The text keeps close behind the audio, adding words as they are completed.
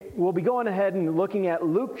we'll be going ahead and looking at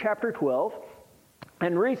Luke chapter 12.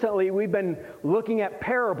 And recently, we've been looking at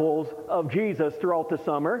parables of Jesus throughout the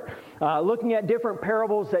summer, looking at different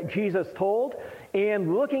parables that Jesus told,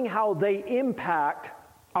 and looking how they impact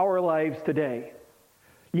our lives today.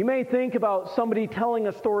 You may think about somebody telling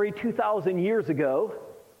a story 2,000 years ago.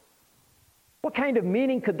 What kind of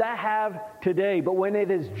meaning could that have today? But when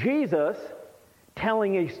it is Jesus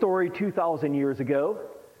telling a story 2,000 years ago,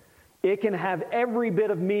 it can have every bit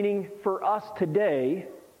of meaning for us today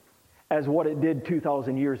as what it did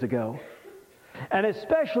 2,000 years ago. And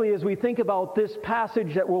especially as we think about this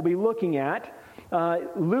passage that we'll be looking at,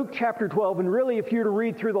 Luke chapter 12, and really if you were to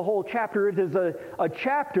read through the whole chapter, it is a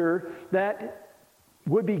chapter that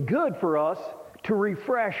would be good for us to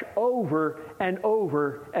refresh over and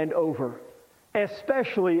over and over,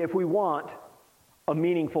 especially if we want a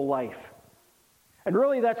meaningful life. And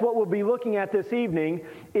really that's what we'll be looking at this evening,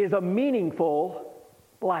 is a meaningful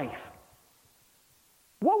life.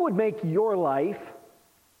 What would make your life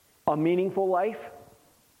a meaningful life?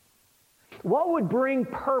 What would bring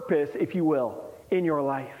purpose, if you will, in your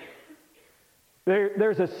life?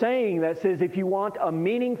 There's a saying that says if you want a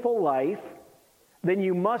meaningful life, then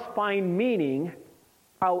you must find meaning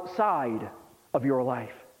outside of your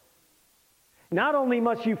life. Not only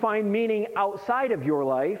must you find meaning outside of your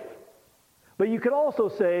life, but you could also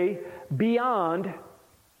say beyond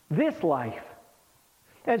this life.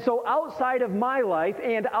 And so outside of my life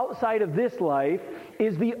and outside of this life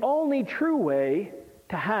is the only true way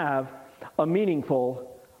to have a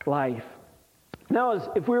meaningful life. Now,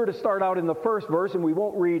 if we were to start out in the first verse, and we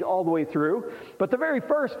won't read all the way through, but the very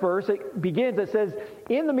first verse, it begins, it says,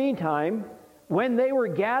 "In the meantime, when they were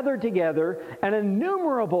gathered together, an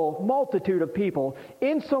innumerable multitude of people,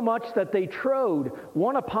 insomuch that they trode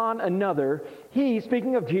one upon another, he,"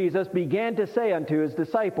 speaking of Jesus, "began to say unto his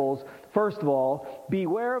disciples, first of all,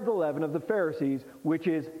 beware of the leaven of the Pharisees, which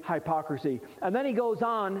is hypocrisy." And then he goes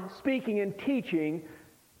on speaking and teaching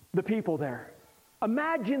the people there.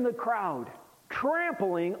 Imagine the crowd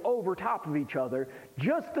trampling over top of each other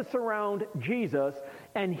just to surround Jesus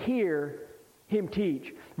and hear him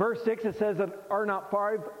teach. Verse 6, it says, "Are not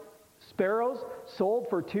 5 sparrows sold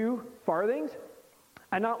for 2 farthings?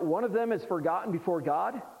 And not one of them is forgotten before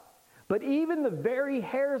God? But even the very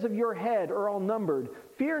hairs of your head are all numbered.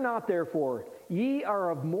 Fear not, therefore. Ye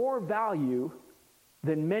are of more value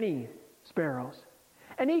than many sparrows."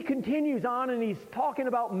 And he continues on, and he's talking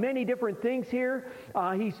about many different things here.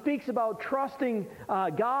 He speaks about trusting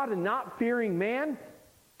God and not fearing man.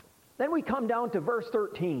 Then we come down to verse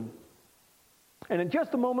 13. And in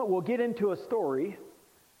just a moment, we'll get into a story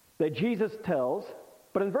that Jesus tells.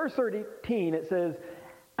 But in verse 13, it says,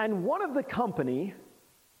 "And one of the company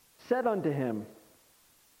said unto him,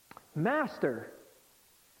 Master,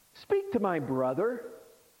 speak to my brother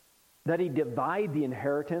that he divide the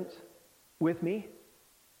inheritance with me."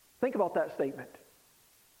 Think about that statement.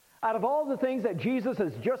 Out of all the things that Jesus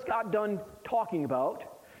has just got done talking about,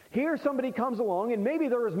 here somebody comes along, and maybe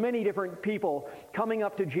there was many different people coming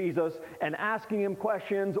up to Jesus and asking him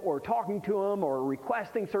questions or talking to him or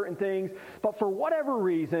requesting certain things. But for whatever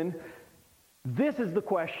reason, this is the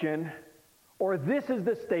question, or this is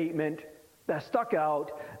the statement that stuck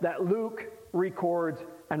out that Luke records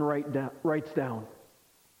and writes down.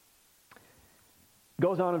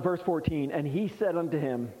 Goes on in verse 14, "And he said unto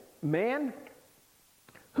him, Man,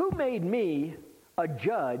 who made me a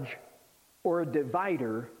judge or a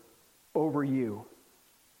divider over you?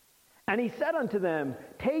 And he said unto them,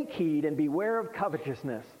 Take heed and beware of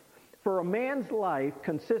covetousness, for a man's life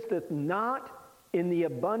consisteth not in the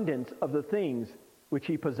abundance of the things which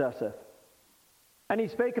he possesseth. And he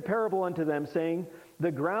spake a parable unto them, saying,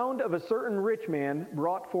 The ground of a certain rich man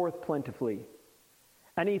brought forth plentifully.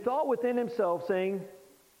 And he thought within himself, saying,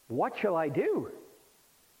 What shall I do?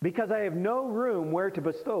 Because I have no room where to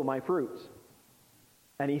bestow my fruits.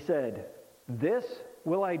 And he said, This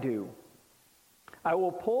will I do. I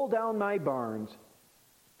will pull down my barns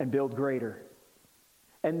and build greater.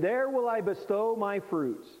 And there will I bestow my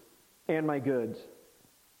fruits and my goods.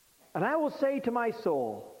 And I will say to my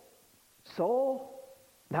soul, Soul,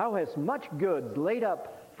 thou hast much goods laid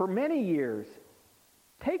up for many years.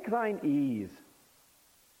 Take thine ease.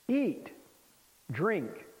 Eat,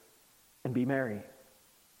 drink, and be merry.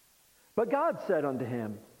 But God said unto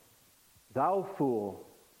him, Thou fool,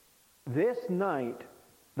 this night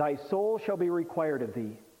thy soul shall be required of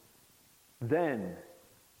thee. Then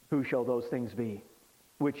who shall those things be,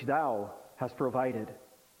 which thou hast provided?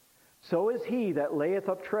 So is he that layeth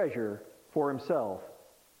up treasure for himself,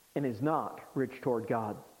 and is not rich toward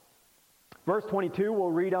God." Verse 22,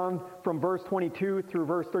 we'll read on from verse 22 through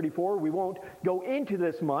verse 34. We won't go into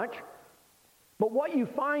this much. But what you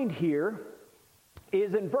find here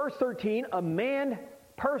is in verse 13, a man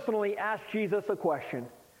personally asked Jesus a question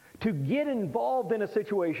to get involved in a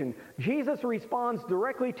situation. Jesus responds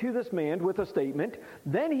directly to this man with a statement.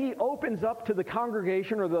 Then he opens up to the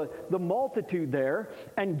congregation or the multitude there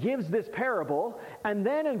and gives this parable. And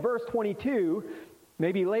then in verse 22,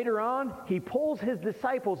 maybe later on, he pulls his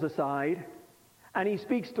disciples aside and he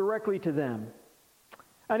speaks directly to them.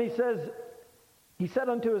 And he said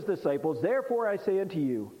unto his disciples, Therefore I say unto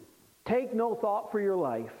you, take no thought for your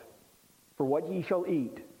life, for what ye shall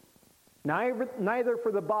eat, neither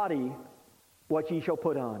for the body what ye shall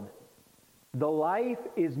put on. The life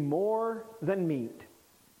is more than meat,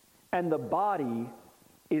 and the body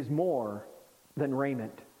is more than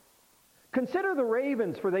raiment. Consider the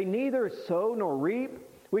ravens, for they neither sow nor reap,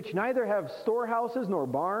 which neither have storehouses nor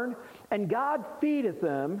barn, and God feedeth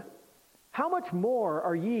them. How much more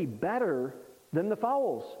are ye better than the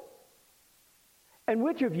fowls? And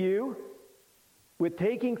which of you, with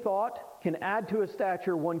taking thought, can add to his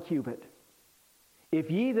stature 1 cubit? If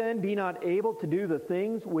ye then be not able to do the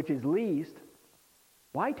things which is least,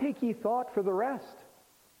 why take ye thought for the rest?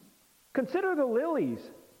 Consider the lilies,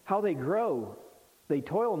 how they grow. They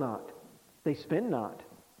toil not, they spin not.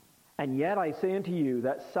 And yet I say unto you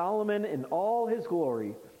that Solomon in all his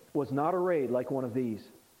glory was not arrayed like one of these.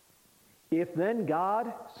 If then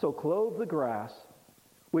God so clothe the grass,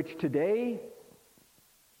 which today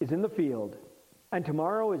is in the field, and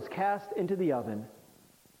tomorrow is cast into the oven,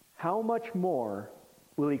 how much more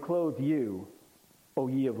will he clothe you, O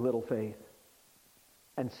ye of little faith?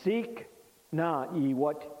 And seek not ye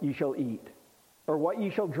what ye shall eat, or what ye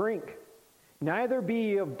shall drink, neither be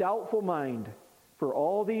ye of doubtful mind, for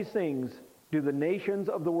all these things do the nations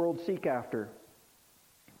of the world seek after.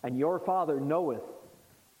 And your Father knoweth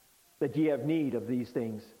that ye have need of these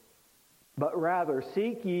things. But rather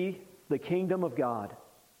seek ye the kingdom of God,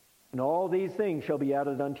 and all these things shall be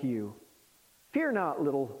added unto you. Fear not,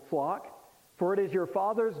 little flock, for it is your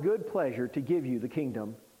Father's good pleasure to give you the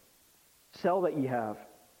kingdom. Sell that ye have,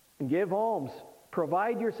 and give alms.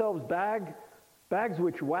 Provide yourselves bags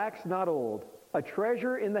which wax not old, a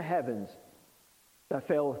treasure in the heavens that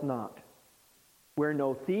faileth not, where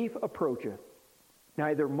no thief approacheth,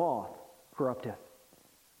 neither moth corrupteth.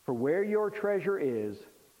 For where your treasure is,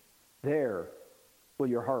 there will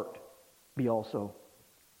your heart be also.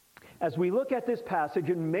 As we look at this passage,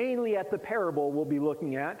 and mainly at the parable we'll be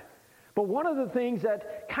looking at, but one of the things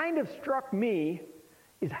that kind of struck me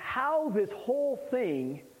is how this whole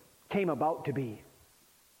thing came about to be.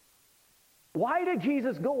 Why did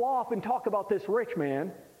Jesus go off and talk about this rich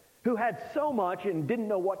man who had so much and didn't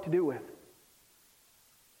know what to do with?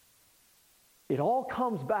 It all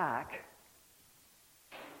comes back,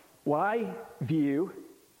 what I view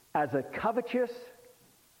as a covetous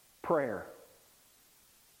prayer.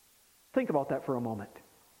 Think about that for a moment.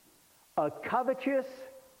 A covetous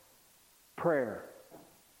prayer.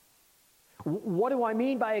 What do I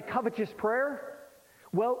mean by a covetous prayer?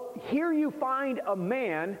 Well, here you find a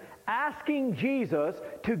man asking Jesus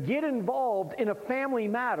to get involved in a family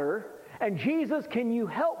matter, and Jesus, can you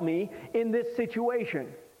help me in this situation?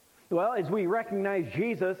 Well, as we recognize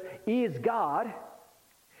Jesus is God,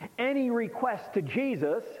 any request to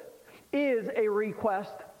Jesus is a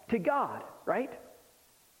request to God, right?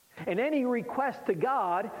 And any request to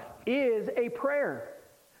God is a prayer.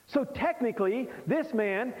 So technically, this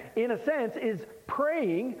man, in a sense, is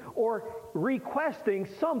praying or requesting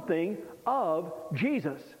something of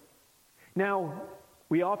Jesus. Now,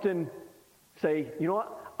 we often say, you know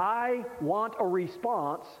what? I want a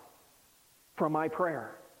response from my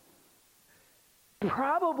prayer.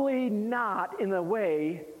 Probably not in the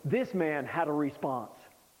way this man had a response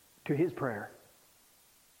to his prayer.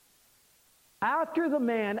 After the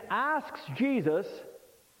man asks Jesus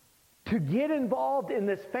to get involved in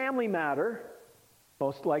this family matter,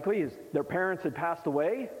 most likely their parents had passed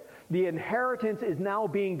away, the inheritance is now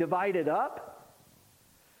being divided up,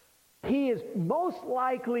 he is most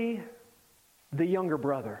likely the younger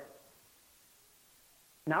brother,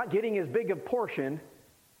 not getting as big a portion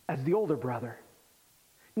as the older brother.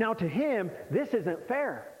 Now to him, this isn't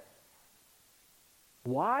fair.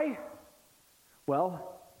 Why?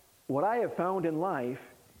 Well, what I have found in life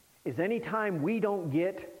is anytime we don't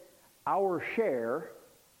get our share,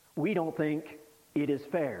 we don't think it is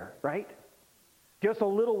fair, right? Just a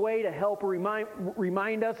little way to help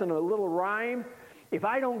remind us in a little rhyme. If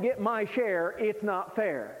I don't get my share, it's not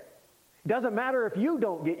fair. It doesn't matter if you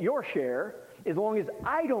don't get your share, as long as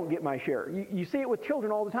I don't get my share. You see it with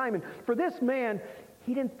children all the time. And for this man,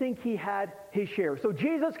 he didn't think he had his share. So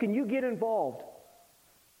Jesus, can you get involved?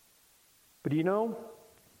 But you know,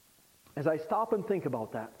 as I stop and think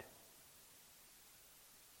about that,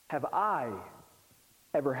 have I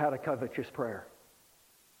ever had a covetous prayer?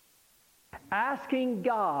 Asking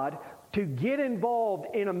God to get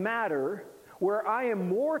involved in a matter where I am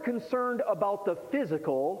more concerned about the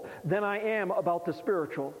physical than I am about the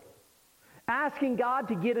spiritual. Asking God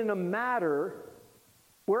to get in a matter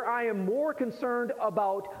where I am more concerned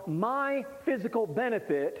about my physical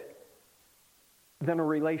benefit than a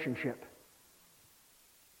relationship.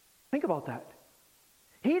 Think about that.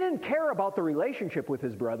 He didn't care about the relationship with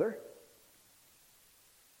his brother.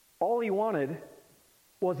 All he wanted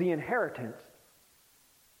was the inheritance.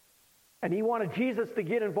 And he wanted Jesus to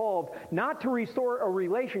get involved, not to restore a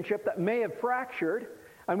relationship that may have fractured.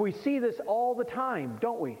 And we see this all the time,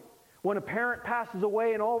 don't we? When a parent passes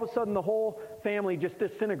away and all of a sudden the whole family just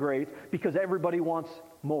disintegrates because everybody wants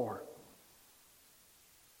more.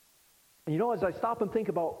 And you know, as I stop and think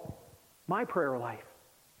about my prayer life,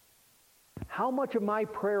 how much of my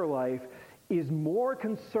prayer life is more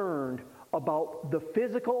concerned about the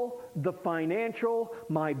physical, the financial,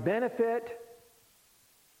 my benefit,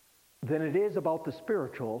 than it is about the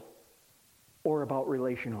spiritual or about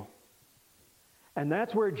relational. And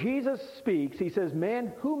that's where Jesus speaks. He says,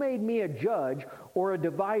 "Man, who made me a judge or a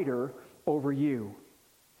divider over you?"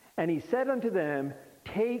 And he said unto them,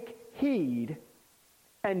 "Take heed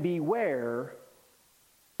and beware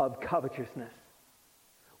of covetousness."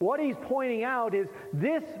 What he's pointing out is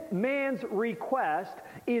this man's request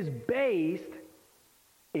is based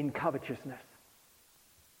in covetousness.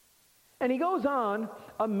 And he goes on,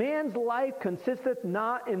 "A man's life consisteth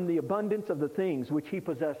not in the abundance of the things which he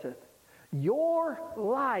possesseth." Your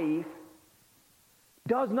life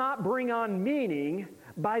does not bring on meaning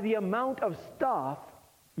by the amount of stuff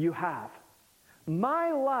you have.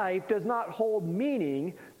 My life does not hold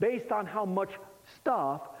meaning based on how much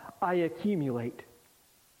stuff I accumulate.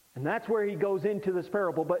 And that's where he goes into this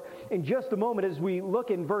parable. But in just a moment, as we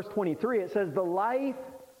look in verse 23, it says, "The life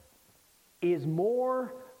is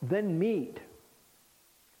more than meat,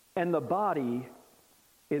 and the body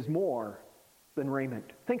is more than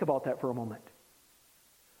raiment." Think about that for a moment.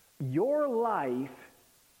 Your life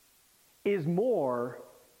is more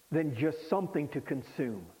than just something to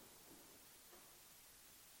consume.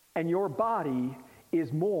 And your body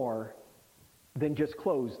is more than just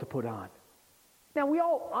clothes to put on. Now, we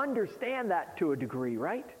all understand that to a degree,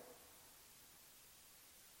 right?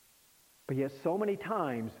 But yet so many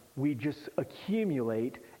times we just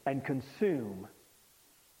accumulate and consume.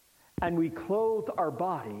 And we clothe our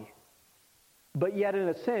body. But yet, in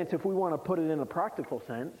a sense, if we want to put it in a practical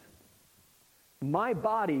sense, my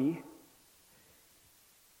body,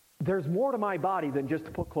 there's more to my body than just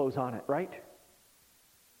to put clothes on it, right?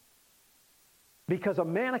 Because a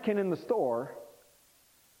mannequin in the store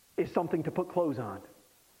is something to put clothes on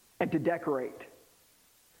and to decorate.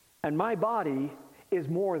 And my body is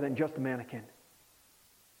more than just a mannequin.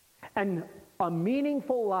 And a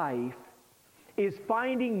meaningful life is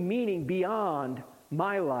finding meaning beyond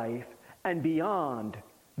my life and beyond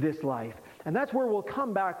this life. And that's where we'll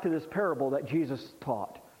come back to this parable that Jesus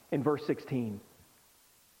taught in verse 16.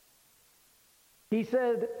 He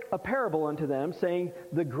said a parable unto them, saying,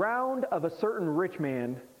 "The ground of a certain rich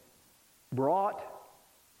man brought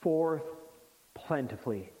forth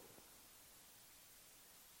plentifully.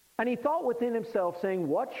 And he thought within himself, saying,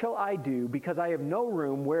 What shall I do, because I have no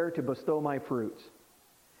room where to bestow my fruits?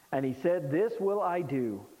 And he said, This will I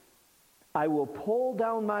do. I will pull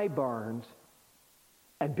down my barns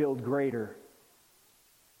and build greater.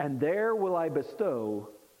 And there will I bestow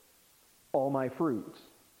all my fruits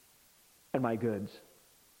and my goods."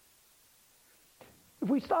 If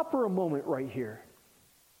we stop for a moment right here,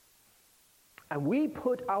 and we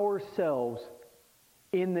put ourselves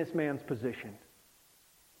in this man's position,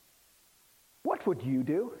 what would you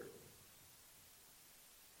do?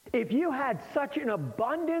 If you had such an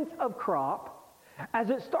abundance of crop, as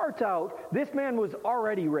it starts out, this man was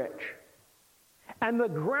already rich, and the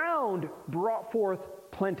ground brought forth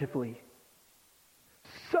plentifully.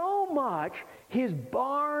 So much, his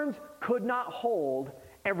barns could not hold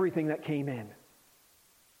everything that came in.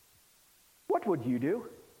 What would you do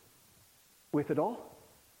with it all?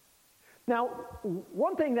 Now,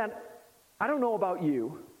 one thing that I don't know about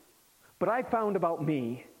you, but I found about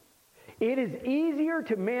me, it is easier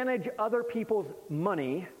to manage other people's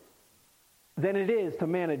money than it is to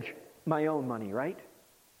manage my own money, right?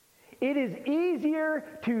 It is easier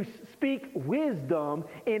to speak wisdom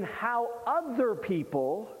in how other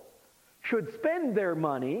people should spend their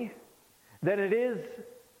money than it is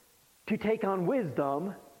to take on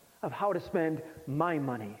wisdom of how to spend my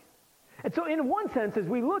money. And so in one sense, as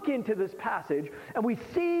we look into this passage and we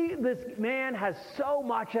see this man has so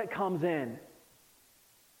much that comes in,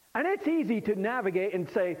 and it's easy to navigate and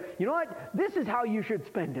say, you know what, this is how you should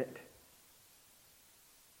spend it.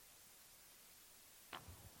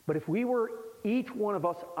 But if we were, each one of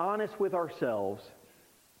us, honest with ourselves,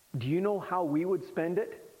 do you know how we would spend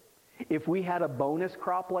it? If we had a bonus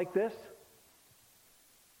crop like this,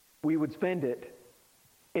 we would spend it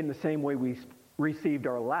in the same way we received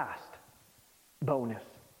our last bonus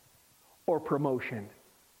or promotion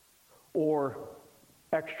or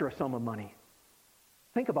extra sum of money.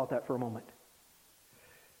 Think about that for a moment.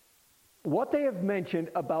 What they have mentioned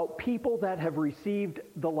about people that have received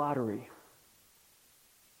the lottery.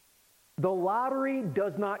 The lottery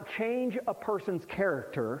does not change a person's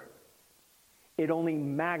character. It only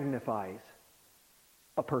magnifies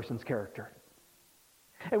a person's character.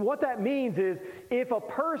 And what that means is if a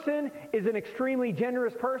person is an extremely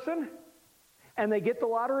generous person and they get the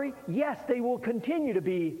lottery, yes, they will continue to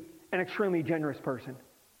be an extremely generous person.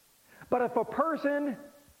 But if a person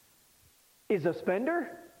is a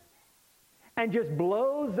spender and just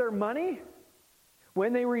blows their money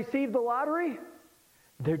when they receive the lottery,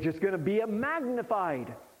 they're just going to be a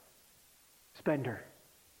magnified spender,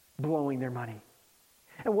 blowing their money.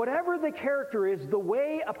 And whatever the character is, the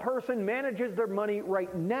way a person manages their money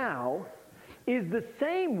right now is the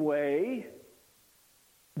same way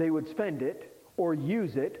they would spend it, or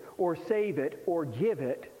use it, or save it, or give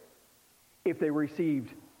it if they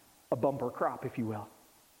received a bumper crop, if you will.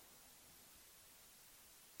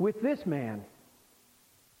 With this man,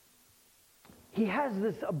 he has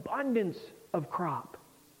this abundance of crop.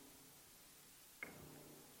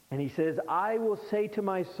 And he says, I will say to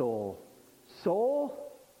my soul, soul,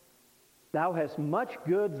 thou hast much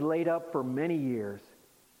goods laid up for many years.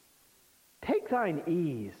 Take thine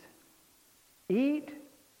ease. Eat,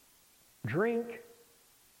 drink,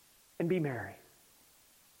 and be merry.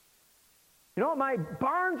 You know, my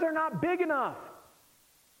barns are not big enough.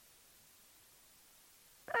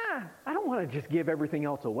 I don't want to just give everything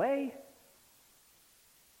else away.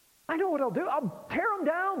 I know what I'll do. I'll tear them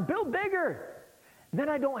down, build bigger. Then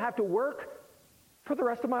I don't have to work for the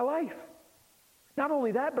rest of my life. Not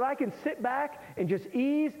only that, but I can sit back and just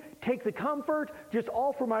ease, take the comfort, just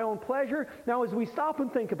all for my own pleasure. Now, as we stop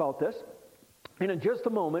and think about this, and in just a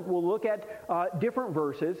moment, we'll look at different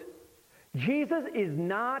verses. Jesus is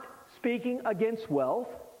not speaking against wealth.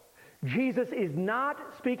 Jesus is not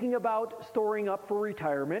speaking about storing up for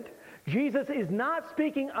retirement. Jesus is not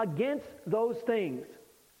speaking against those things.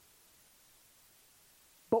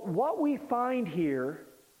 But what we find here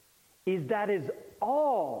is that is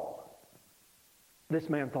all this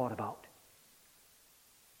man thought about.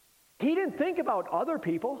 He didn't think about other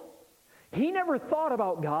people. He never thought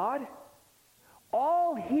about God.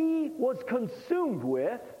 All he was consumed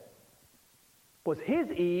with was his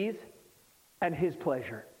ease and his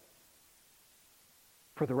pleasure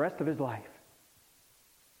for the rest of his life.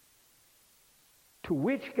 To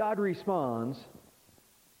which God responds,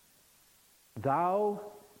 thou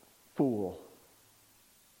fool,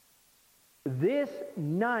 this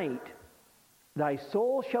night thy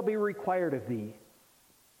soul shall be required of thee.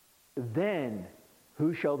 Then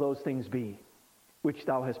who shall those things be which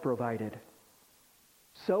thou hast provided?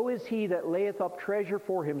 So is he that layeth up treasure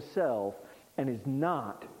for himself and is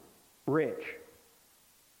not rich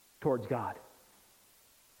towards God.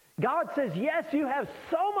 God says, yes, you have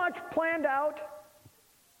so much planned out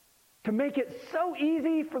to make it so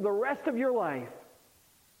easy for the rest of your life.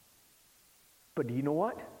 But do you know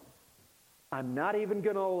what? I'm not even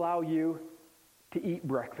going to allow you to eat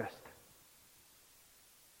breakfast.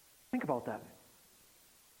 Think about that.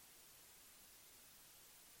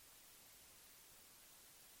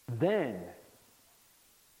 Then,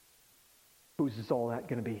 whose is all that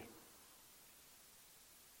going to be?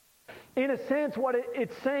 In a sense, what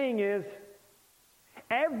it's saying is,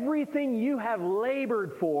 everything you have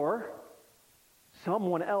labored for,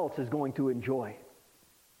 someone else is going to enjoy.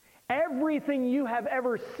 Everything you have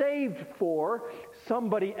ever saved for,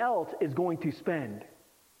 somebody else is going to spend.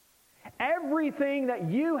 Everything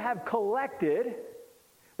that you have collected,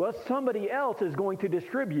 well, somebody else is going to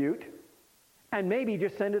distribute and maybe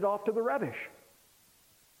just send it off to the rubbish.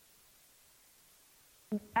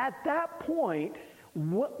 At that point,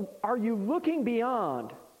 what are you looking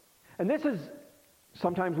beyond? And this is,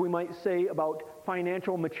 sometimes we might say about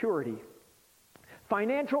financial maturity.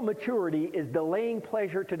 Financial maturity is delaying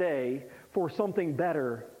pleasure today for something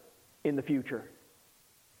better in the future.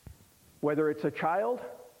 Whether it's a child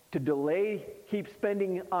to keep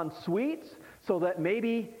spending on sweets so that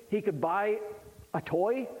maybe he could buy a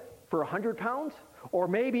toy for 100 pounds. Or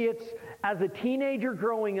maybe it's as a teenager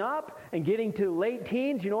growing up and getting to late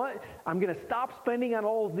teens, you know what? I'm going to stop spending on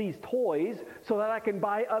all of these toys so that I can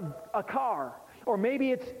buy a car. Or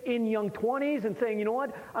maybe it's in young 20s and saying, you know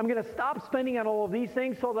what? I'm going to stop spending on all of these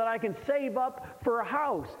things so that I can save up for a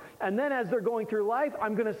house. And then as they're going through life,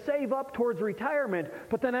 I'm going to save up towards retirement.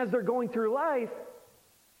 But then as they're going through life,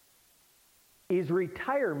 is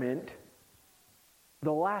retirement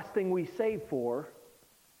the last thing we save for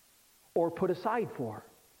or put aside for?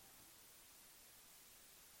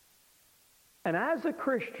 And as a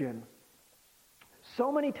Christian,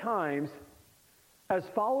 so many times as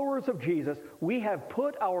followers of Jesus, we have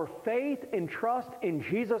put our faith and trust in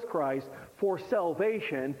Jesus Christ for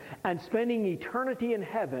salvation and spending eternity in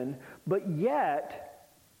heaven, but yet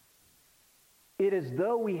it is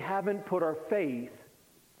though we haven't put our faith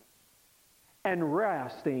and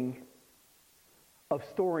resting of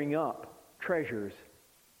storing up treasures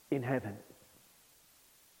in heaven.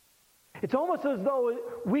 It's almost as though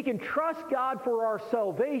we can trust God for our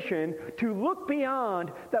salvation to look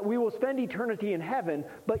beyond that we will spend eternity in heaven,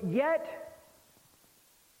 but yet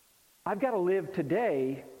I've got to live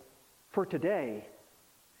today for today,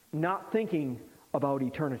 not thinking about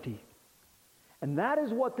eternity. And that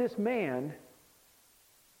is what this man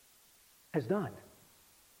has done.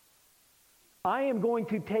 I am going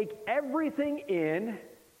to take everything in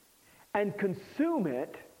and consume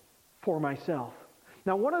it for myself.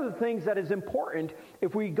 Now, one of the things that is important,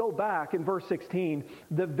 if we go back in verse 16,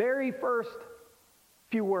 the very first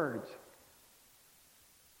few words,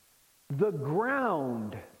 the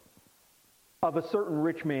ground of a certain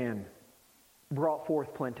rich man brought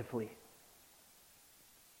forth plentifully.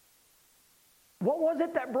 What was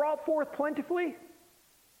it that brought forth plentifully?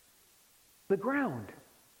 The ground.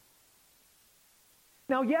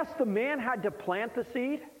 Now, yes, the man had to plant the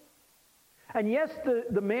seed. And yes,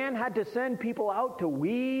 the man had to send people out to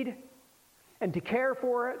weed and to care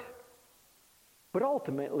for it. But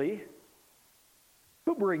ultimately,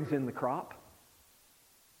 who brings in the crop?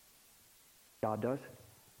 God does.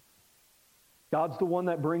 God's the one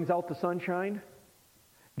that brings out the sunshine.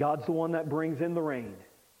 God's the one that brings in the rain.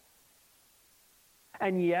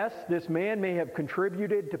 And yes, this man may have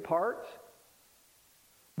contributed to parts,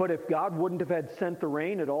 but if God wouldn't have had sent the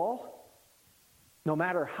rain at all, no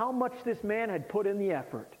matter how much this man had put in the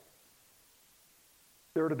effort,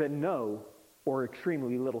 there would have been no or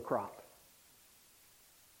extremely little crop.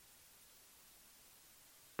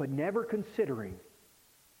 But never considering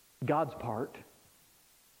God's part,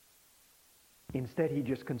 instead he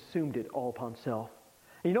just consumed it all upon self.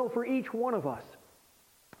 And you know, for each one of us,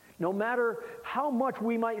 no matter how much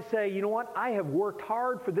we might say, you know what, I have worked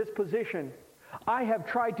hard for this position, I have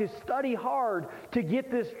tried to study hard to get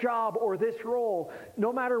this job or this role.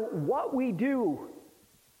 No matter what we do,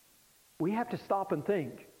 we have to stop and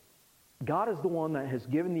think. God is the one that has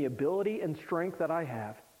given the ability and strength that I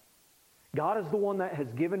have. God is the one that has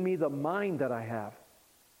given me the mind that I have.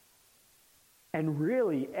 And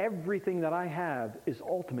really, everything that I have is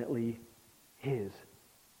ultimately His.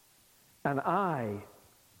 And I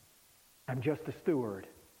am just a steward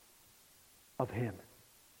of Him.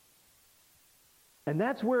 And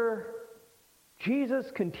that's where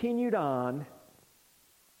Jesus continued on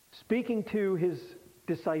speaking to His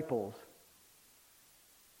disciples.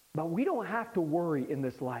 But we don't have to worry in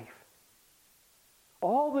this life.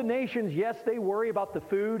 All the nations, yes, they worry about the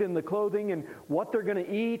food and the clothing and what they're going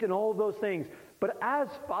to eat and all of those things. But as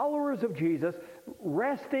followers of Jesus,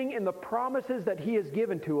 resting in the promises that He has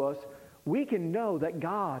given to us, we can know that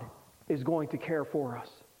God is going to care for us.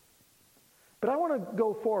 But I want to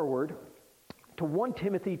go forward to 1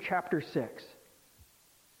 Timothy chapter 6.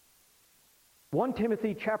 1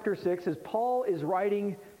 Timothy chapter 6, as Paul is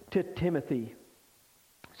writing to Timothy.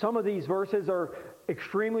 Some of these verses are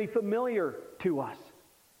extremely familiar to us.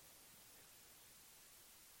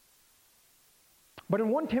 But in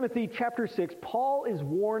 1 Timothy chapter 6, Paul is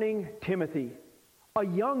warning Timothy, a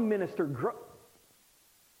young minister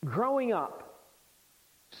growing up,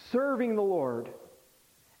 serving the Lord,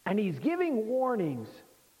 and he's giving warnings.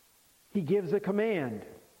 He gives a command,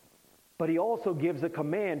 but he also gives a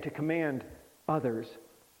command to command others.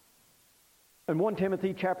 In 1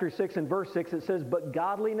 Timothy chapter 6 and verse 6, it says, "But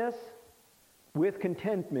godliness with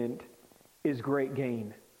contentment is great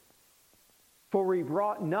gain. For we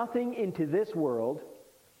brought nothing into this world,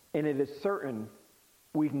 and it is certain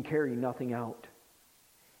we can carry nothing out.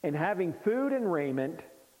 And having food and raiment,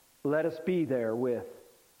 let us be therewith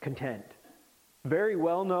content." Very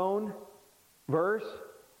well known verse.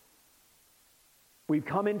 We've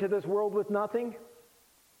come into this world with nothing.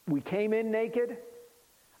 We came in naked,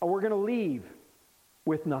 and we're going to leave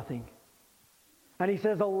with nothing. And he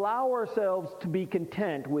says, allow ourselves to be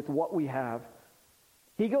content with what we have.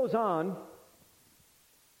 He goes on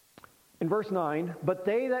in verse 9, but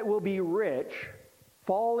they that will be rich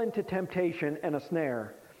fall into temptation and a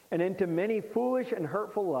snare, and into many foolish and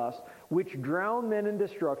hurtful lusts, which drown men in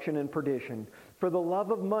destruction and perdition. For the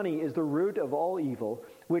love of money is the root of all evil,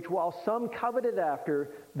 which while some coveted after,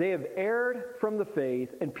 they have erred from the faith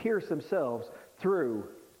and pierced themselves through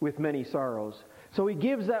with many sorrows. So he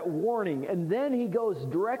gives that warning, and then he goes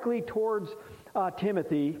directly towards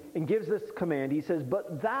Timothy and gives this command. He says,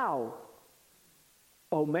 but thou,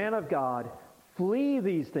 O man of God, flee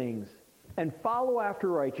these things and follow after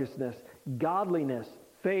righteousness, godliness,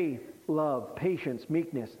 faith, love, patience,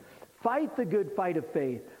 meekness. Fight the good fight of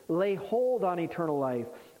faith. Lay hold on eternal life,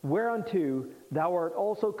 whereunto thou art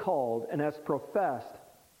also called, and hast professed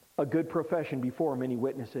a good profession before many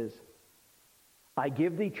witnesses. I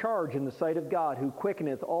give thee charge in the sight of God, who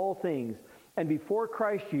quickeneth all things, and before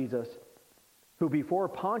Christ Jesus, who before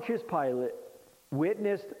Pontius Pilate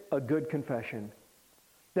witnessed a good confession,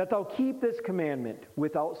 that thou keep this commandment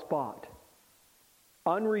without spot,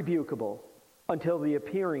 unrebukable, until the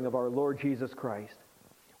appearing of our Lord Jesus Christ,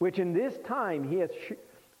 which in this time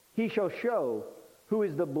he shall show who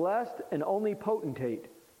is the blessed and only potentate,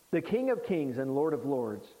 the King of kings and Lord of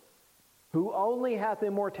lords, who only hath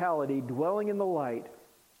immortality, dwelling in the light,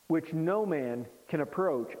 which no man can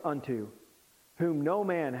approach unto, whom no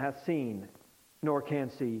man hath seen, nor can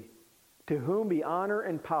see, to whom be honor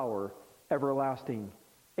and power everlasting.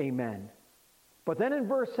 Amen. But then in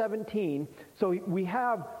verse 17, so we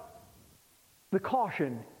have the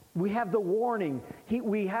caution, we have the warning,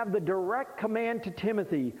 we have the direct command to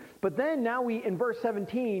Timothy. But then now in verse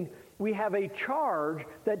 17, we have a charge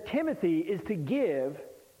that Timothy is to give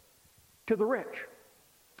to the rich.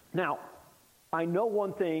 Now, I know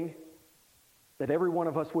one thing that every one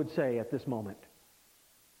of us would say at this moment.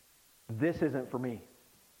 This isn't for me,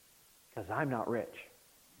 because I'm not rich.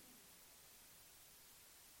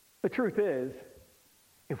 The truth is,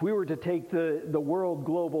 if we were to take the world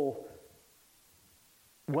global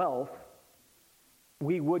wealth,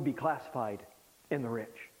 we would be classified in the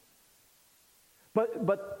rich.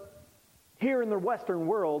 But here in the Western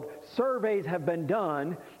world, surveys have been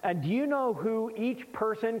done, and do you know who each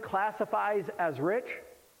person classifies as rich?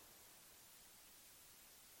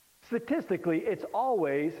 Statistically, it's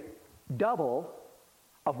always double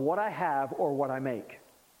of what I have or what I make.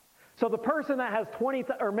 So the person that has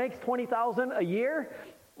makes $20,000 a year,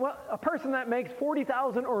 well, a person that makes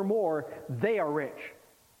 $40,000 or more, they are rich.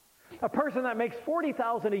 A person that makes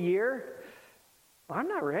 $40,000 a year, I'm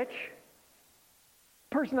not rich.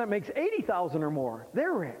 A person that makes $80,000 or more,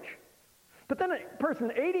 they're rich. But then a person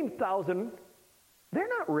 $80,000, they're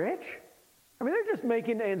not rich. I mean, they're just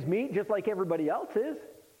making ends meet just like everybody else is.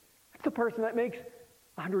 It's a person that makes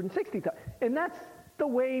 $160,000. And that's the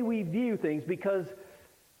way we view things, because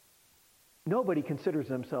nobody considers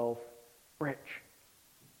themselves rich.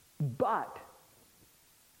 But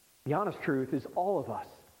the honest truth is all of us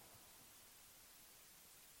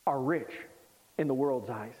are rich in the world's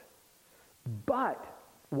eyes. But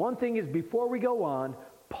one thing is, before we go on,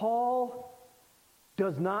 Paul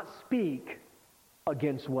does not speak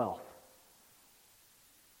against wealth.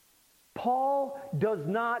 Paul does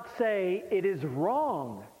not say it is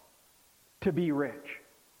wrong to be rich.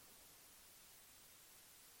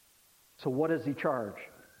 So what does he charge?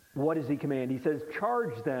 What does he command? He says,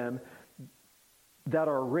 charge them that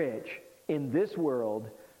are rich in this world,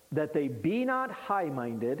 that they be not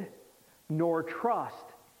high-minded, nor trust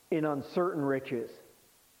in uncertain riches.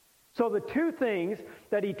 So the two things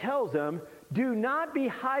that he tells them: do not be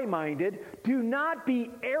high-minded, do not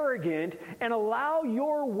be arrogant, and allow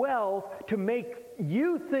your wealth to make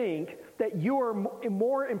you think that you are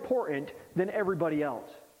more important than everybody else.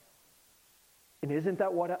 And isn't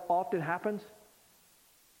that what often happens?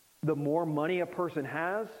 The more money a person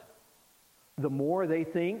has, the more they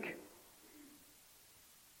think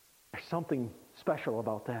there's something special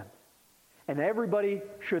about them. And everybody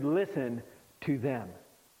should listen to them.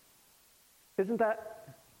 Isn't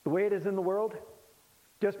that the way it is in the world?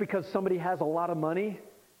 Just because somebody has a lot of money,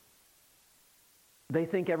 they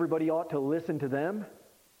think everybody ought to listen to them.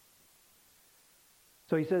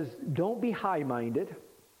 So he says, don't be high-minded,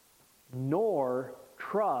 nor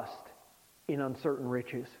trust in uncertain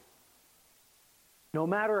riches. No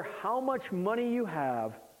matter how much money you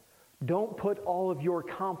have, don't put all of your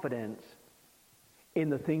confidence in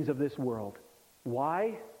the things of this world.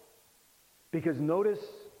 Why? Because notice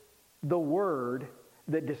the word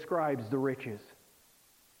that describes the riches.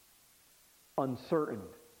 uncertain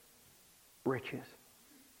riches.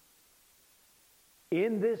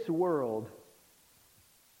 In this world,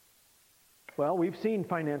 well, we've seen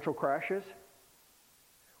financial crashes.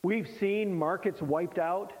 We've seen markets wiped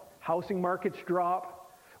out, housing markets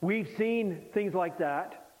drop. We've seen things like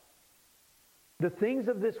that. The things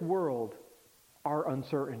of this world are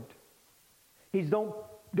uncertain.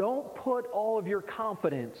 Don't put all of your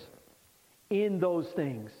confidence in those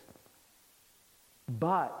things,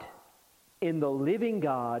 but in the living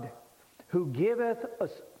God who giveth us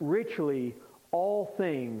richly all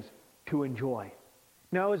things to enjoy.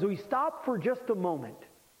 Now, as we stop for just a moment,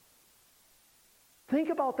 think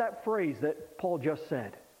about that phrase that Paul just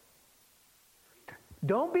said.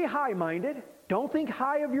 Don't be high-minded. Don't think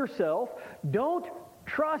high of yourself. Don't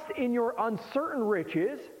trust in your uncertain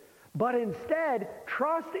riches, but instead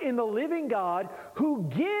trust in the living God who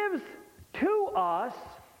gives to us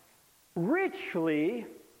richly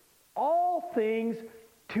all things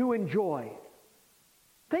to enjoy.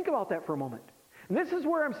 Think about that for a moment. And this is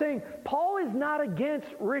where I'm saying Paul is not against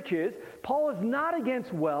riches. Paul is not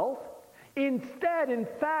against wealth. Instead, in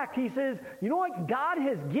fact, he says, you know what? God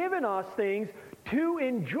has given us things to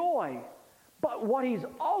enjoy. But what he's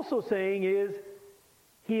also saying is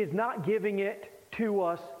he is not giving it to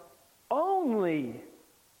us only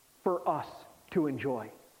for us to enjoy.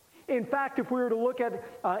 In fact, if we were to look at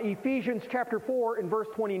Ephesians chapter 4 and verse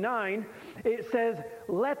 29, it says,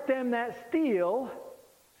 let them that steal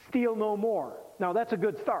no more. Now, that's a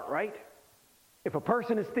good start, right? If a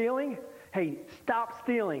person is stealing, hey, stop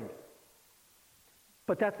stealing.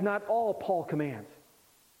 But that's not all Paul commands.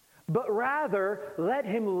 But rather, let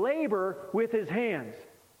him labor with his hands.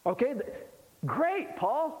 Okay? Great,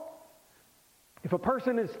 Paul. If a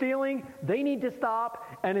person is stealing, they need to stop,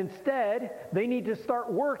 and instead, they need to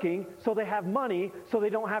start working so they have money so they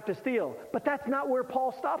don't have to steal. But that's not where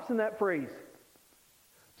Paul stops in that phrase.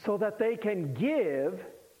 So that they can give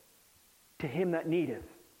to him that needeth.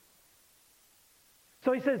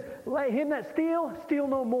 So he says, let him that steal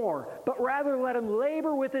no more, but rather let him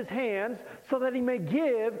labor with his hands so that he may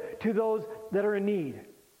give to those that are in need.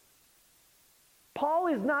 Paul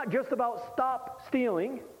is not just about stop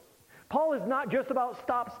stealing. Paul is not just about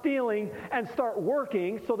stop stealing and start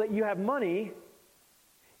working so that you have money.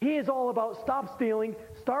 He is all about stop stealing,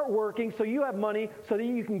 start working so you have money so that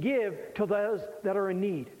you can give to those that are in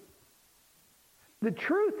need. The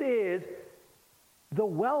truth is, the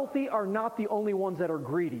wealthy are not the only ones that are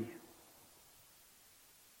greedy.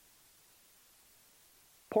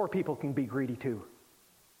 Poor people can be greedy too.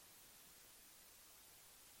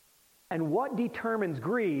 And what determines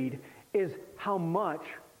greed is how much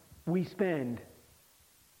we spend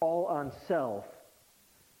all on self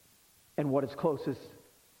and what is closest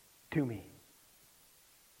to me.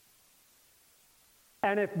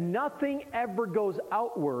 And if nothing ever goes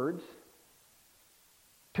outwards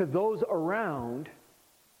to those around,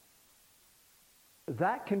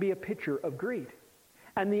 that can be a picture of greed.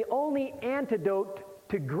 And the only antidote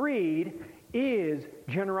to greed is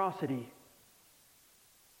generosity.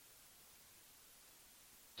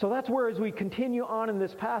 So that's where, as we continue on in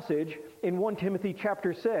this passage in 1 Timothy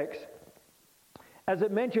chapter 6, as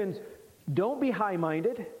it mentions, don't be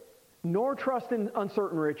high-minded, nor trust in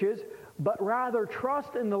uncertain riches, but rather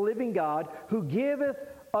trust in the living God who giveth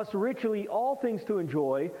us richly all things to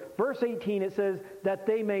enjoy. Verse 18, it says, that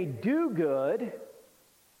they may do good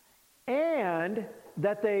and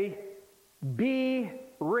that they be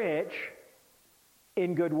rich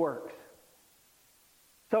in good works.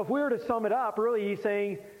 So if we were to sum it up, really he's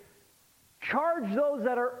saying, charge those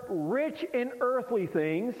that are rich in earthly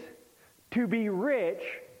things to be rich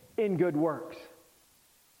in good works.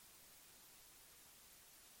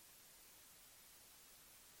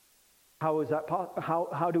 How is that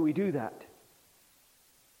how do we do that?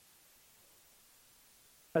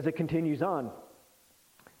 As it continues on,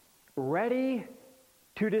 ready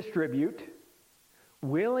to distribute,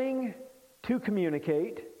 willing to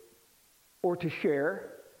communicate or to share,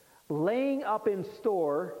 laying up in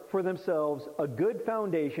store for themselves a good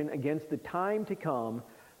foundation against the time to come,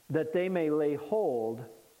 that they may lay hold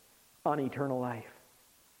on eternal life.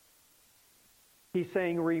 He's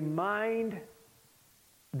saying, remind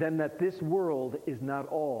them that this world is not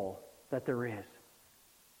all that there is.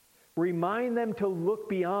 Remind them to look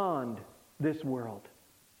beyond this world,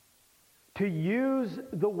 to use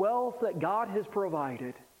the wealth that God has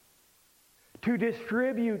provided, to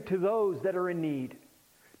distribute to those that are in need,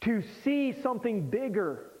 to see something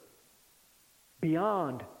bigger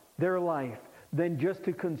beyond their life than just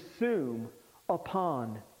to consume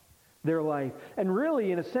upon their life. And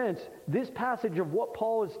really, in a sense, this passage of what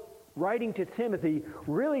Paul is writing to Timothy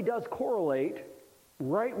really does correlate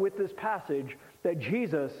right with this passage that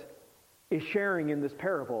Jesus is sharing in this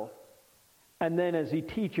parable. And then as he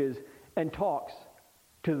teaches and talks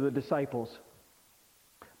to the disciples.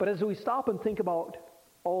 But as we stop and think about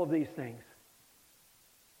all of these things,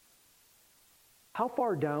 how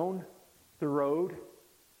far down the road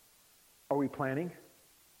are we planning?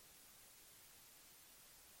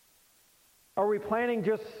 Are we planning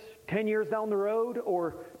just 10 years down the road,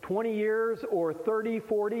 or 20 years, or 30,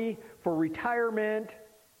 40 for retirement?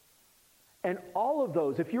 And all of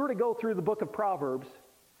those, if you were to go through the book of Proverbs,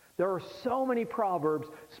 there are so many Proverbs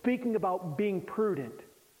speaking about being prudent.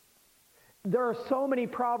 There are so many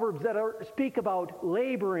Proverbs that speak about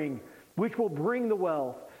laboring, which will bring the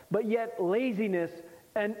wealth, but yet laziness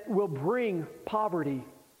and will bring poverty.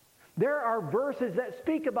 There are verses that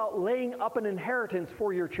speak about laying up an inheritance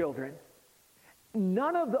for your children.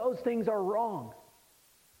 None of those things are wrong.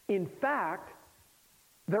 In fact,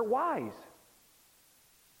 they're wise.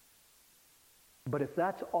 But if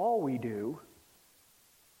that's all we do,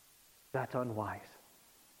 that's unwise.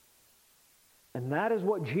 And that is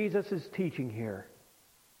what Jesus is teaching here.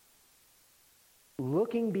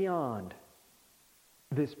 Looking beyond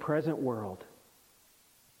this present world.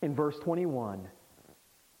 In verse 21,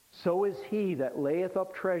 so is he that layeth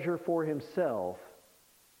up treasure for himself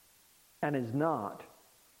and is not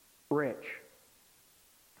rich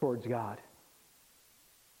towards God.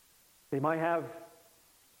 They might have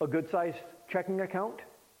a good-sized checking account,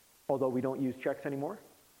 although we don't use checks anymore.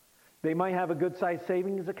 They might have a good-sized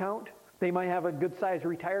savings account. They might have a good-sized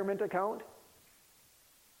retirement account.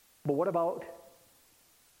 But what about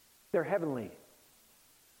their heavenly,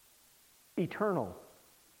 eternal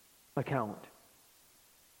account?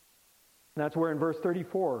 And that's where in verse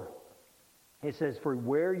 34 it says, for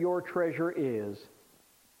where your treasure is,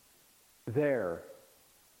 there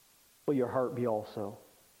will your heart be also.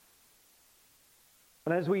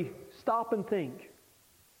 And as we stop and think,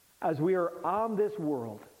 as we are on this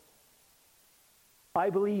world,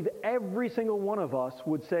 I believe every single one of us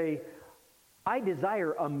would say, I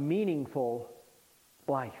desire a meaningful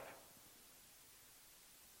life.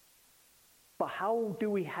 But how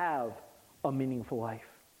do we have a meaningful life?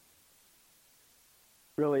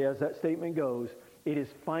 Really, as that statement goes, it is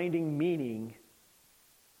finding meaning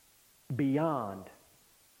beyond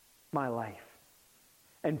my life.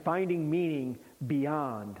 And finding meaning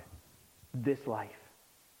beyond this life.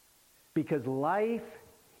 Because life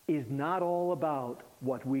is not all about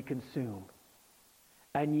what we consume.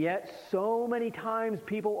 And yet, so many times,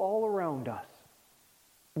 people all around us,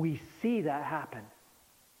 we see that happen.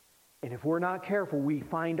 And if we're not careful, we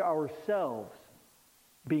find ourselves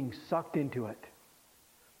being sucked into it,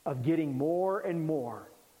 of getting more and more.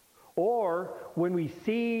 Or when we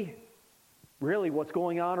see really what's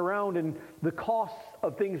going on around and the costs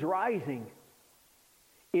of things rising,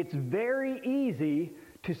 it's very easy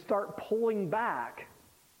to start pulling back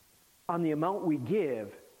on the amount we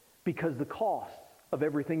give because the cost of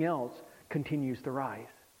everything else continues to rise.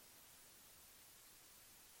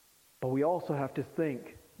 But we also have to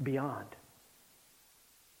think beyond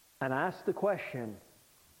and ask the question,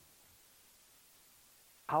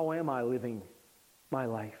 how am I living my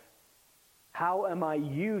life? How am I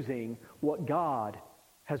using what God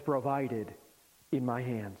has provided in my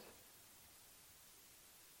hands?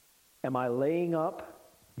 Am I laying up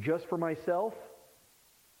just for myself,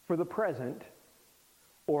 for the present,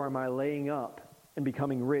 or am I laying up and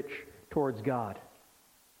becoming rich towards God?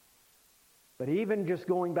 But even just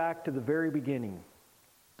going back to the very beginning,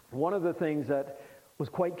 one of the things that was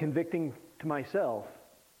quite convicting to myself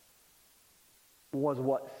was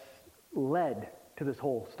what led to this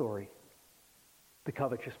whole story, the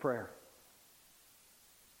covetous prayer.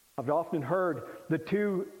 I've often heard the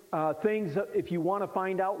two things, if you want to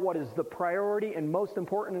find out what is the priority and most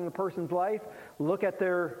important in a person's life, look at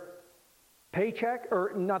their paycheck,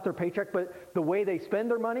 or not their paycheck, but the way they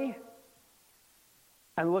spend their money,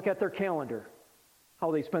 and look at their calendar,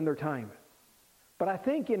 how they spend their time. But I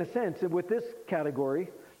think, in a sense, with this category,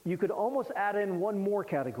 you could almost add in one more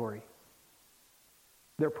category: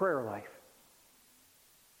 their prayer life.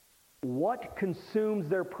 What consumes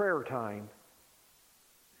their prayer time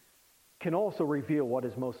can also reveal what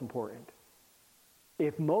is most important.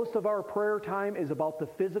 If most of our prayer time is about the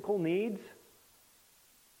physical needs,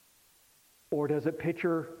 or does it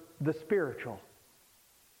picture the spiritual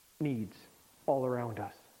needs all around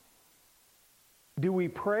us? Do we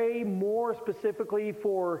pray more specifically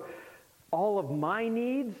for all of my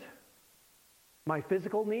needs, my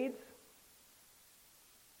physical needs?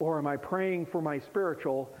 Or am I praying for my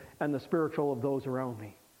spiritual and the spiritual of those around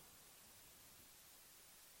me?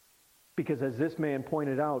 Because as this man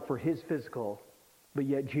pointed out for his physical, but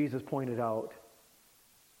yet Jesus pointed out,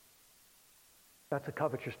 that's a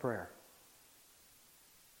covetous prayer.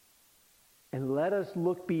 And let us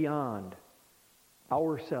look beyond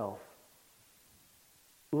ourselves.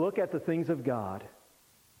 Look at the things of God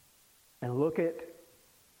and look at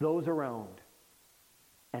those around.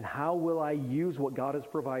 And how will I use what God has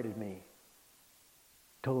provided me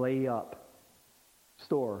to lay up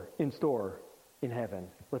in store in heaven?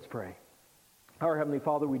 Let's pray. Our Heavenly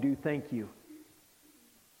Father, we do thank you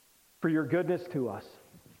for your goodness to us.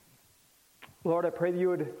 Lord, I pray that you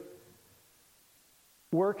would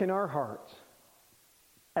work in our hearts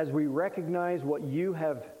as we recognize what you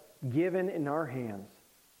have given in our hands,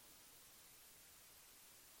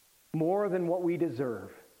 more than what we deserve.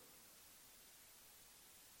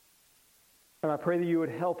 And I pray that you would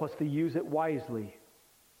help us to use it wisely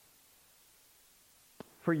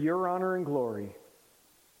for your honor and glory.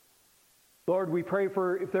 Lord, we pray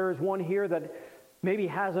for if there is one here that maybe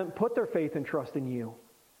hasn't put their faith and trust in you.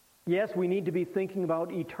 Yes, we need to be thinking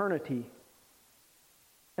about eternity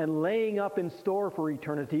and laying up in store for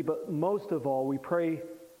eternity, but most of all, we pray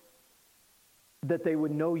that they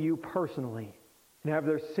would know you personally and have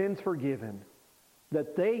their sins forgiven,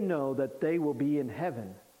 that they know that they will be in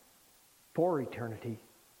heaven for eternity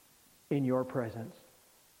in your presence.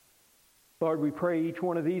 Lord, we pray each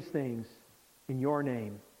one of these things in your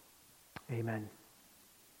name. Amen.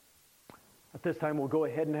 At this time, we'll go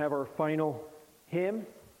ahead and have our final hymn,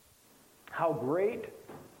 How Great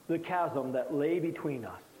the Chasm That Lay Between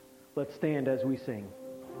Us. Let's stand as we sing.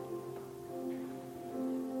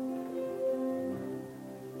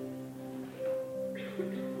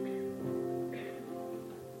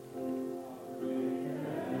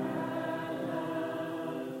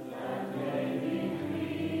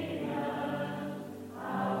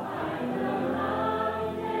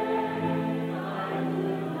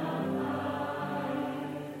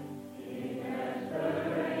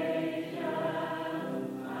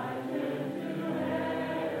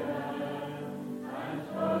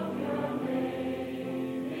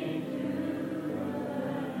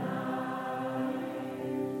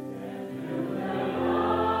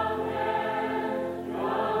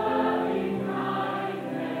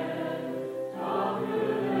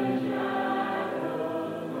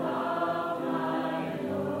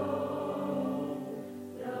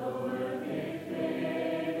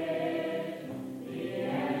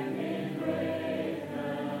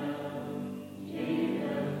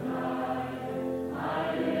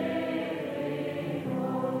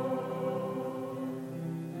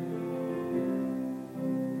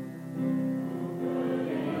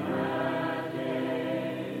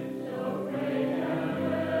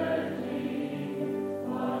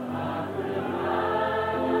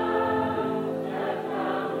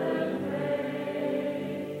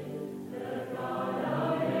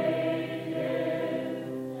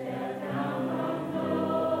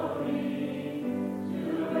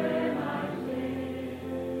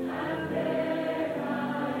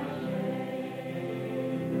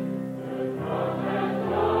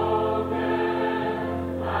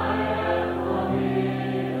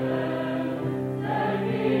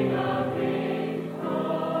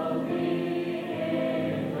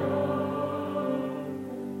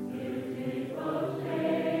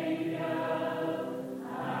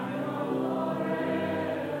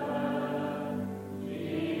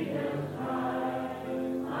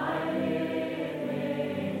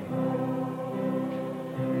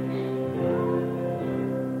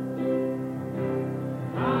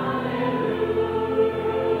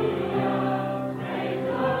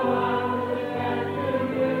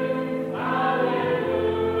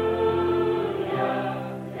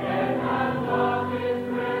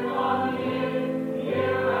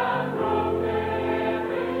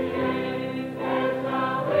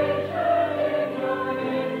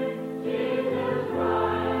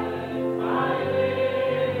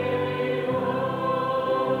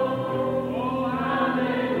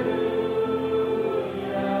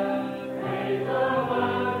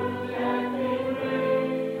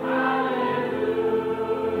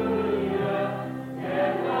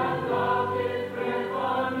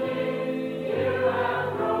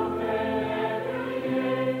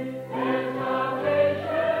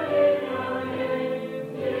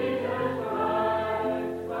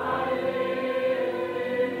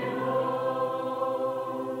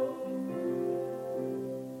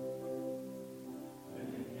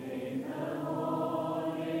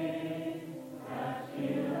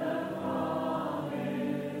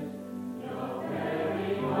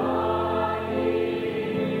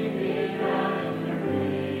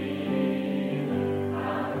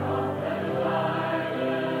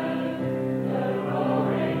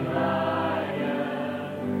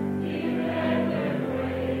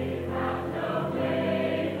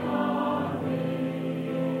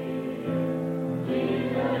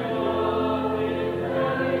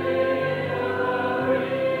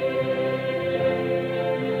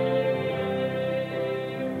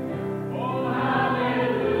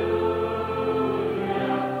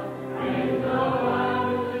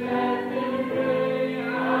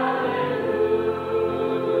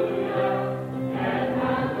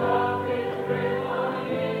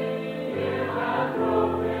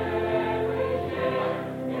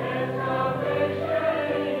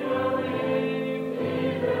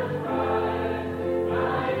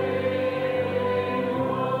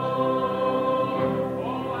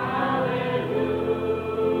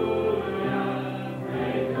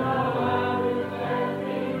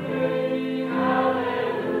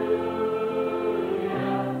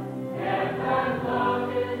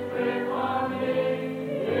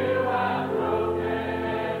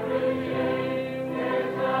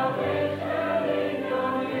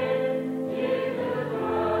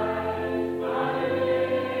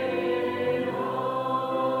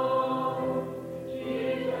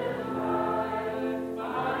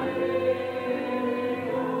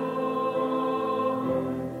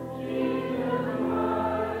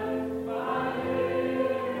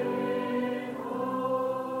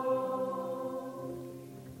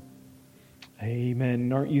 Amen.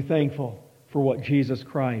 And aren't you thankful for what Jesus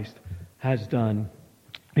Christ has done?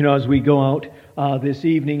 You know, as we go out this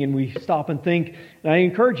evening and we stop and think, and I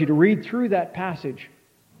encourage you to read through that passage,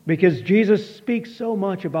 because Jesus speaks so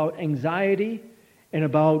much about anxiety and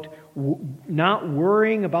about not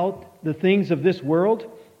worrying about the things of this world.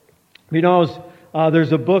 You know,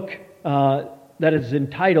 there's a book that is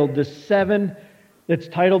entitled The Seven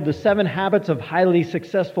Habits of Highly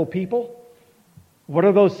Successful People. What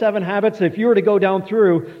are those 7 habits? If you were to go down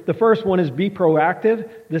through, the first one is be proactive.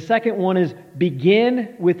 The second one is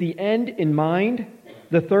begin with the end in mind.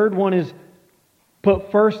 The third one is put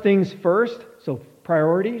first things first, so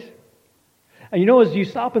priorities. And you know, as you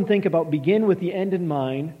stop and think about begin with the end in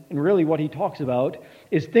mind, and really what he talks about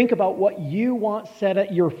is think about what you want said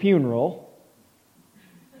at your funeral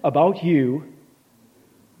about you,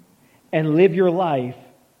 and live your life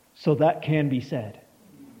so that can be said.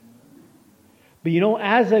 But you know,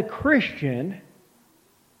 as a Christian,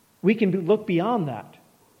 we can look beyond that.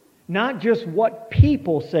 Not just what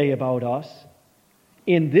people say about us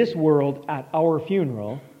in this world at our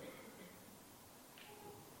funeral,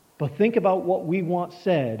 but think about what we want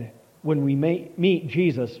said when we meet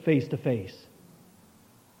Jesus face to face.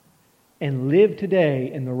 And live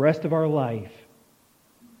today and the rest of our life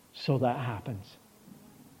so that happens.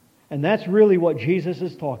 And that's really what Jesus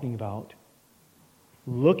is talking about.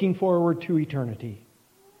 Looking forward to eternity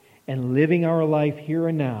and living our life here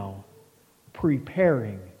and now,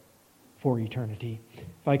 preparing for eternity.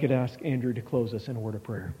 If I could ask Andrew to close us in a word of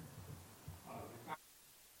prayer.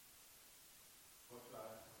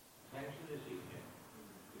 Thanks for this evening.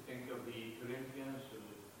 We think of the Corinthians who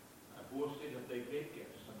boasted of their great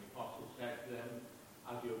gifts, and the apostle said to them,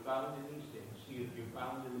 as you abound in these things, see that you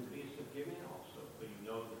abound in the grace of giving also, for you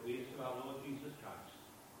know the grace of our Lord Jesus Christ,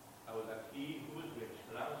 how that he who was rich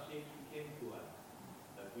for our sakes became poor,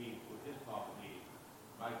 that we with his poverty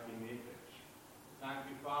might be made rich. Thank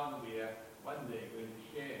you, Father, we are one day going to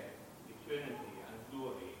share eternity and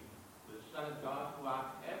glory with the Son of God who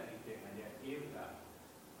hath everything and yet gave it up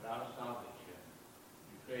for our salvation.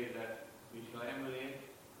 We pray that we shall emulate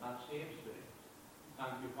that same spirit.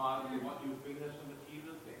 Thank you, Father, for what you've given us of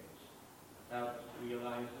material things. Help us to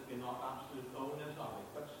realize that we're not absolute owners of it,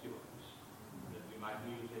 but stewards, that we might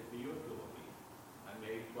use it for your glory, and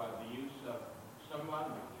may while the use of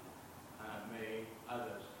someone may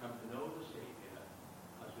others come to know the Savior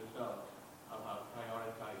as a result of our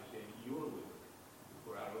prioritizing your will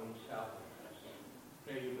for our own self-interest.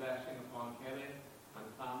 Pray your blessing upon Kevin and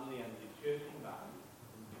family and the church in Bath.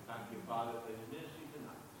 Thank you, Father, for his ministry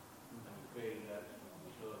tonight, and we pray that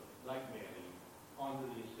we shall, like Mary,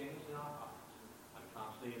 ponder these things in our hearts and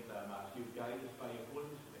translate them as you guide us by your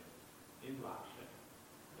Holy Spirit into action,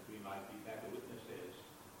 that we might be better witnesses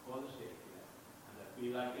for the Savior, and that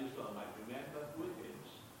we, like Israel, might remember who it is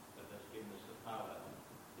that has given us the power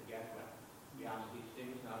to get well. We ask these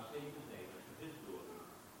things in our Savior's name.